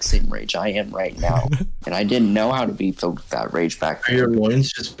exact same rage I am right now, and I didn't know how to be filled with that rage back then. Are your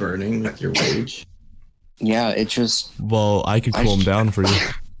loins just burning with your rage? Yeah, it just. Well, I could cool him down for you.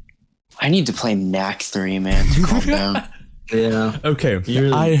 I need to play Knack 3, man, to calm down. Yeah. Okay.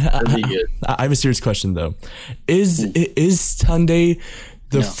 I have a serious question though. Is Sunday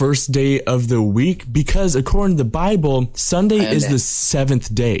the first day of the week? Because according to the Bible, Sunday is the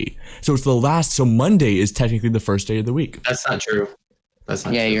 7th day. So it's the last. So Monday is technically the first day of the week. That's not true.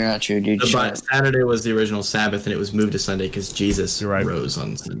 You're not true, dude. Saturday was the original Sabbath, and it was moved to Sunday because Jesus rose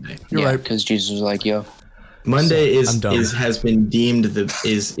on Sunday. You're right. Because Jesus was like, "Yo." Monday has been deemed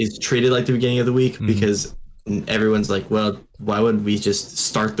is treated like the beginning of the week because everyone's like, well, why would we just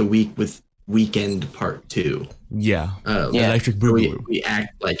start the week with weekend part 2? Yeah. Electric Boogaloo. We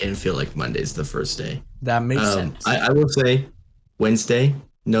act like and feel like Monday's the first day. That makes sense. I will say Wednesday,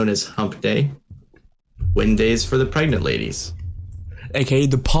 known as Hump Day. Wednesdays for the pregnant ladies. AKA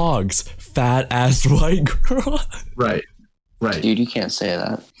the Pogs, fat ass white girl. Right. Dude, you can't say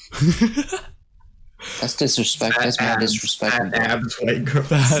that. That's disrespect. That's mad disrespectful. Fat abs, white girl.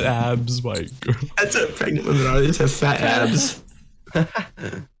 Fat abs, white girl. That's what pregnant women are. They just have fat abs.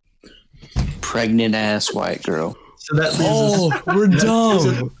 Pregnant ass white girl. So that leaves we're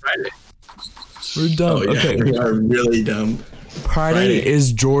dumb. We're dumb. Oh, yeah, okay, we are really dumb. Friday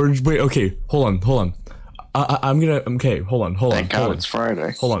is George. Wait, okay, hold on. I'm gonna. Okay, hold on. Thank God it's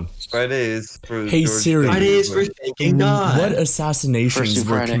Friday. Hold on. Friday is for. Hey George Siri. Friday is for thanking God. What assassinations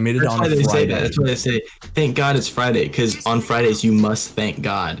were committed on Friday? Say that. That's why they say thank God it's Friday, because on Fridays you must thank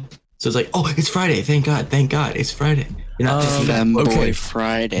God. So it's like, oh, it's Friday. Thank God, it's Friday. You're not Femboy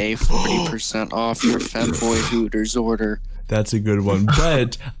Friday, 40% off your Femboy Hooters order. That's a good one,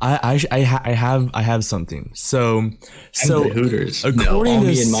 but I have something. So Hooters. All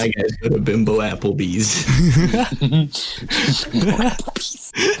me and my guys go to Bimbo Applebee's.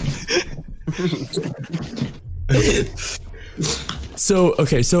 So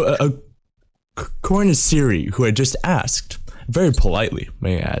according to Siri, who I just asked very politely,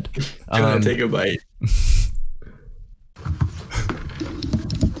 may I add, I'm gonna take a bite.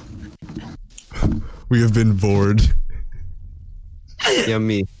 We have been bored.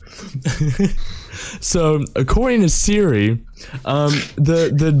 Yummy. So, according to Siri,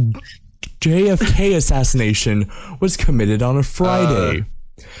 the JFK assassination was committed on a Friday.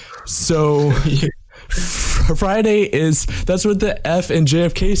 So Friday that's what the F in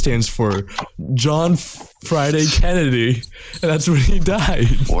JFK stands for. John Friday Kennedy. And that's when he died.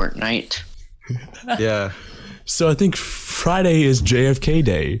 Fortnite. Yeah. So I think Friday is JFK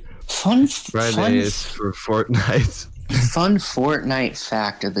Day. Friday is for Fortnite. Fun Fortnite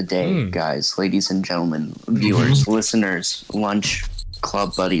fact of the day, guys, ladies and gentlemen, viewers, listeners, lunch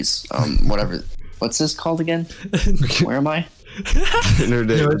club buddies, whatever. What's this called again? Where am I? Dinner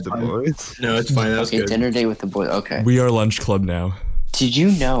day with the boys. No, it's fine. That was good. Dinner day with the boys. Okay. We are lunch club now. Did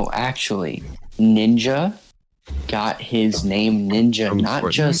you know actually Ninja got his name Ninja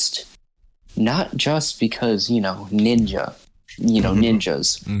not just because, ninja,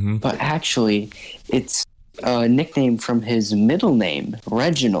 ninjas, but actually it's a nickname from his middle name,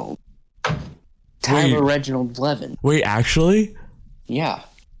 Reginald. Tyler Reginald Levin. Wait, actually? Yeah.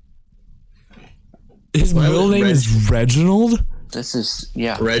 His middle name is Reginald? This is,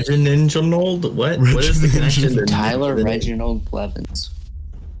 yeah. Reginald? What is the connection to Tyler Reginald Levins?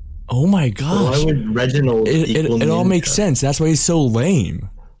 Oh my gosh. Why would Reginald it all makes sense. That's why he's so lame.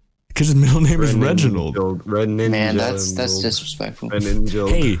 Because his middle name is Reginald. Red Ninja. Man, that's disrespectful. Red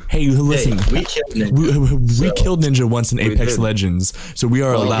Ninja. Hey, listen. Hey, we killed Ninja. We killed Ninja once in Apex did. Legends, so we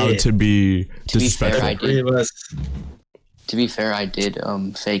are allowed to be disrespectful. To be fair, I did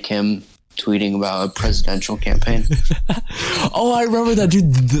fake him tweeting about a presidential campaign. Oh, I remember that,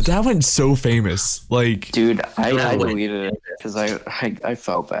 dude. That went so famous. Like, dude, I deleted it because I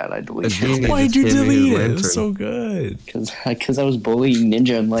felt bad. I deleted it. Why'd you delete it? It was so good. Because I was bullying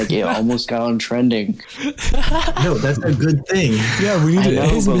Ninja and it almost got on trending. No, that's a good thing. Yeah, we need to.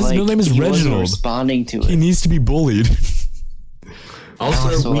 His middle name is he wasn't Reginald. Responding to it. He needs to be bullied.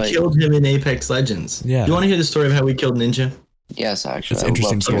 Also, we killed him in Apex Legends. Yeah. Do you want to hear the story of how we killed Ninja? Yes, actually. It's an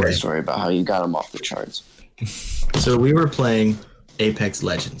interesting I would love to hear the story about how you got him off the charts. So we were playing Apex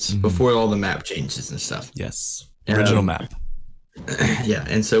Legends before all the map changes and stuff. Yes. Original map. Yeah,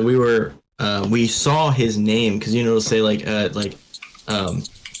 and so we saw his name because it'll say last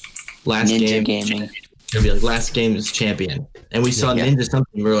Ninja game Gaming. It'll be like last game is champion, and we saw Ninja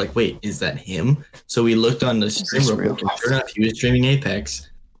something. We were like, wait, is that him? So we looked on the stream real quick, and sure enough, he was streaming Apex,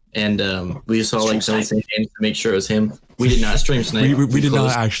 and we saw somebody saying names to make sure it was him. We did not stream snipe. We did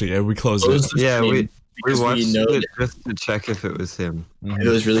not actually. We closed it. Yeah, we watched it just to check if it was him. It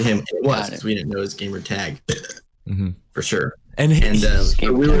was really him. It was because we didn't know his gamer tag for sure. And he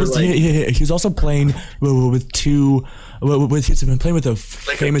was also playing with two. He's been playing with a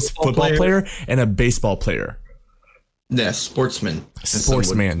famous football player and a baseball player. Yeah, sportsman.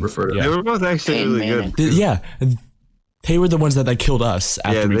 Refer to They were both actually really good. Yeah. They were the ones that killed us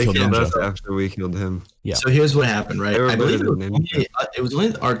after we killed Ninja. Us after we killed him. Yeah. So here's what happened, right? I believe it was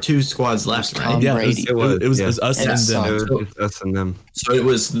only our two squads left, right? Yeah, it was us and them. It was just us and them. So it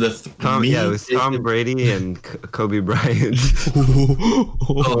was it was Tom Brady and Kobe Bryant.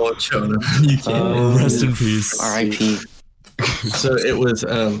 Oh, Jonah, you can't. Rest in peace. R.I.P. So it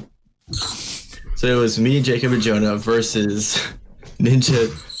was me, Jacob, and Jonah versus Ninja,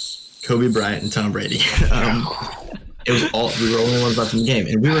 Kobe Bryant, and Tom Brady. We were the only ones left in the game,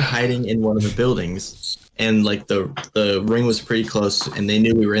 and we were hiding in one of the buildings, and the ring was pretty close, and they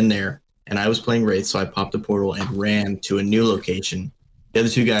knew we were in there. And I was playing Wraith, so I popped a portal and ran to a new location. The other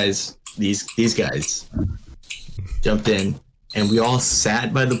two guys, these guys, jumped in, and we all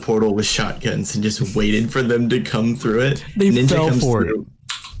sat by the portal with shotguns and just waited for them to come through it. Ninja fell for it.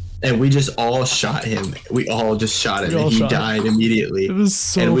 And we just all shot him. We all just shot him, and he died immediately. It was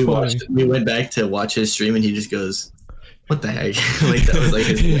so funny. We went back to watch his stream, and he just goes, "What the heck?" That was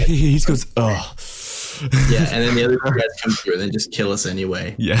his he just goes, "Oh." Yeah, and then the other two guys come through and then just kill us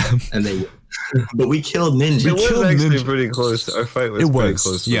anyway. Yeah. But we killed Ninja. It was actually pretty close. Our fight was pretty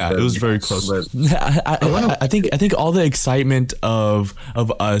close. Yeah, it was very close. But I think all the excitement of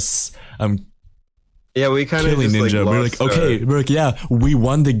us yeah, we kind of killing Ninja. We're like, yeah, we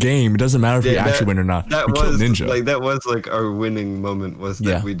won the game. It doesn't matter if we actually win or not. We killed Ninja. That was our winning moment.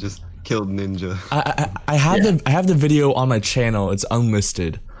 We just killed Ninja. I have the video on my channel. It's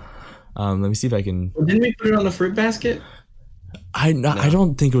unlisted. Let me see if I can. Well, didn't we put it on the Fruit Basket? I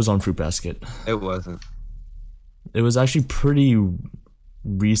don't think it was on Fruit Basket. It wasn't. It was actually pretty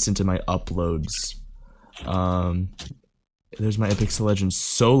recent in my uploads. There's my Apex Legends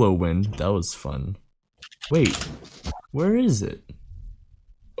solo win. That was fun. Wait, where is it?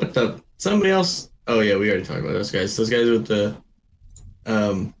 What the? Somebody else? Oh yeah, we already talked about those guys. Those guys with the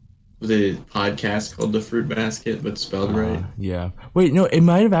podcast called The Fruit Basket, but spelled right. Yeah. Wait, no, it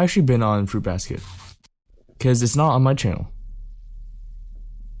might have actually been on Fruit Basket. Because it's not on my channel.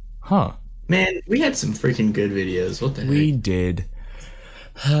 Huh. Man, we had some freaking good videos. What the heck? We did.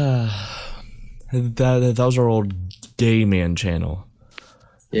 that was our old gay man channel.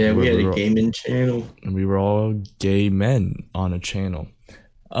 Yeah, we had a gaming channel. And we were all gay men on a channel.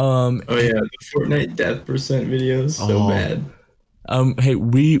 Oh yeah, the Fortnite death percent videos, so bad. Hey,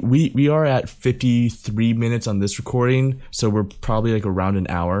 we are at 53 minutes on this recording, so we're probably like around an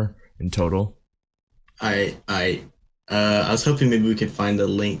hour in total. I was hoping maybe we could find the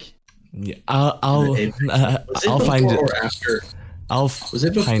link. Yeah, I'll find it. Or after? Was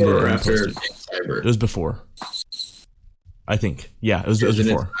it before or after Cyber? It was before. I think. Yeah, it was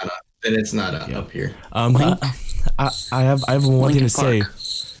before. Then it's not up here. I have one thing to say.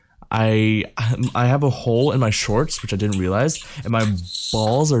 I have a hole in my shorts, which I didn't realize, and my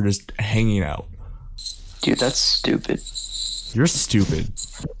balls are just hanging out. Dude, that's stupid. You're stupid.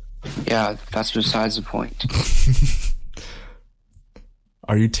 Yeah, that's besides the point.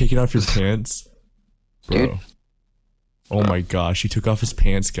 Are you taking off your pants? Bro. Dude. Oh my gosh, he took off his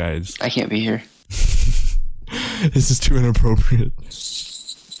pants, guys. I can't be here. This is too inappropriate.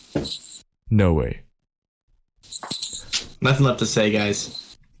 No way. Nothing left to say, guys.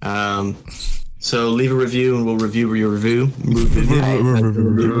 So leave a review and we'll review your review.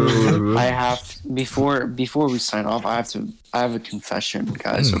 I have before we sign off. I have a confession,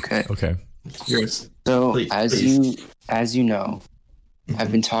 guys. Okay. Okay. Yours. So Please. as you know,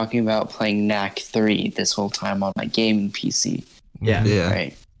 I've been talking about playing Knack 3 this whole time on my gaming PC. Yeah.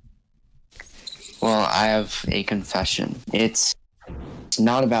 Right. Well, I have a confession. It's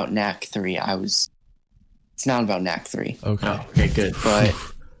not about Knack 3. It's not about Knack 3. Okay. Oh, okay, good. But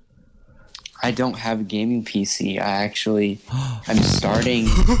I don't have a gaming PC. I'm starting.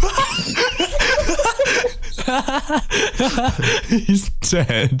 He's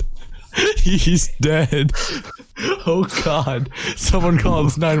dead. He's dead. Oh God! Someone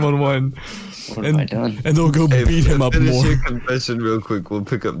calls 911. What have I done? And they'll go beat him up finish more. your confession real quick. We'll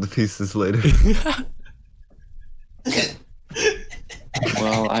pick up the pieces later.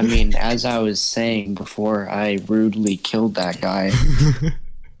 Well, I mean, as I was saying before, I rudely killed that guy.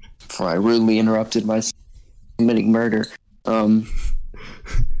 Before I rudely interrupted my committing murder. So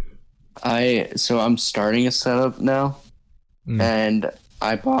I'm starting a setup now, and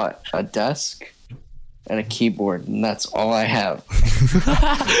I bought a desk and a keyboard, and that's all I have.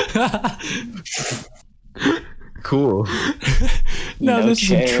 Cool. No, this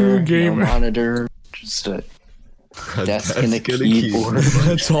is a true gamer. No monitor, just a desk and a keyboard.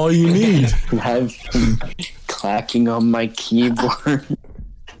 That's all you need. I've been clacking on my keyboard.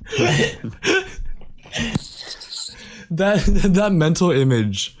 That mental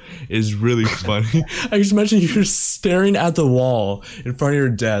image is really funny. I just imagine you're staring at the wall in front of your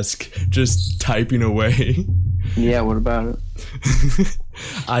desk, just typing away. Yeah, what about it?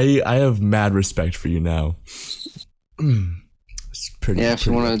 I have mad respect for you now. It's pretty. Yeah, if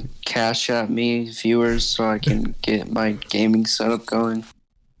you want to cash at me, viewers, so I can get my gaming setup going.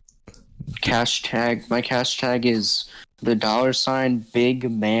 My cash tag is $, big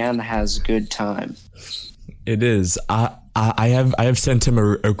man has good time. It is. I have sent him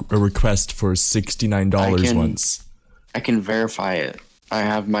a request for $69 once. I can verify it. I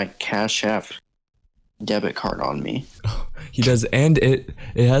have my Cash App debit card on me. He does, and it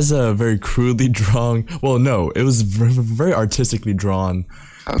has a very crudely drawn. Well, no, it was very artistically drawn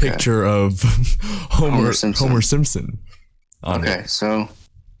picture of Homer Simpson. Okay, so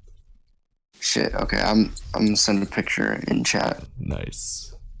shit. Okay, I'm gonna send a picture in chat.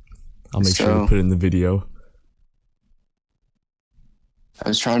 Nice. I'll make sure to put it in the video. I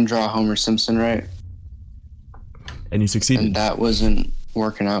was trying to draw Homer Simpson, right? And you succeeded. And that wasn't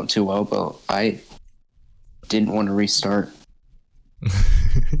working out too well, but I didn't want to restart.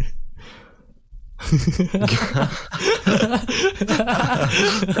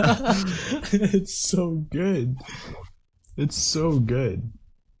 It's so good. It's so good.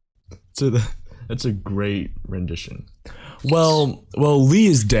 So that's a great rendition. Well, Lee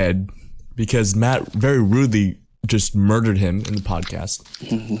is dead because Matt very rudely just murdered him in the podcast.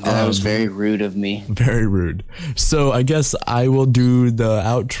 That was very rude of me. Very rude. So I guess I will do the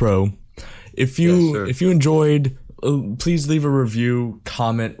outro. If you enjoyed, please leave a review,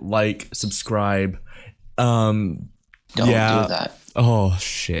 comment, like, subscribe. Don't do that. Oh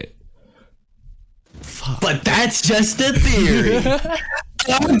shit. Fuck. But that's just a theory.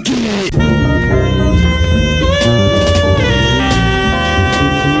 Okay.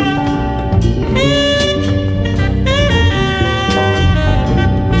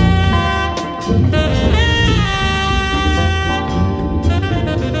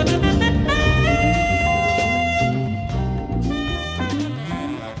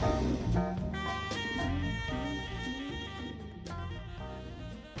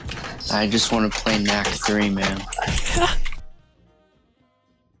 I just want to play Knack 3, man.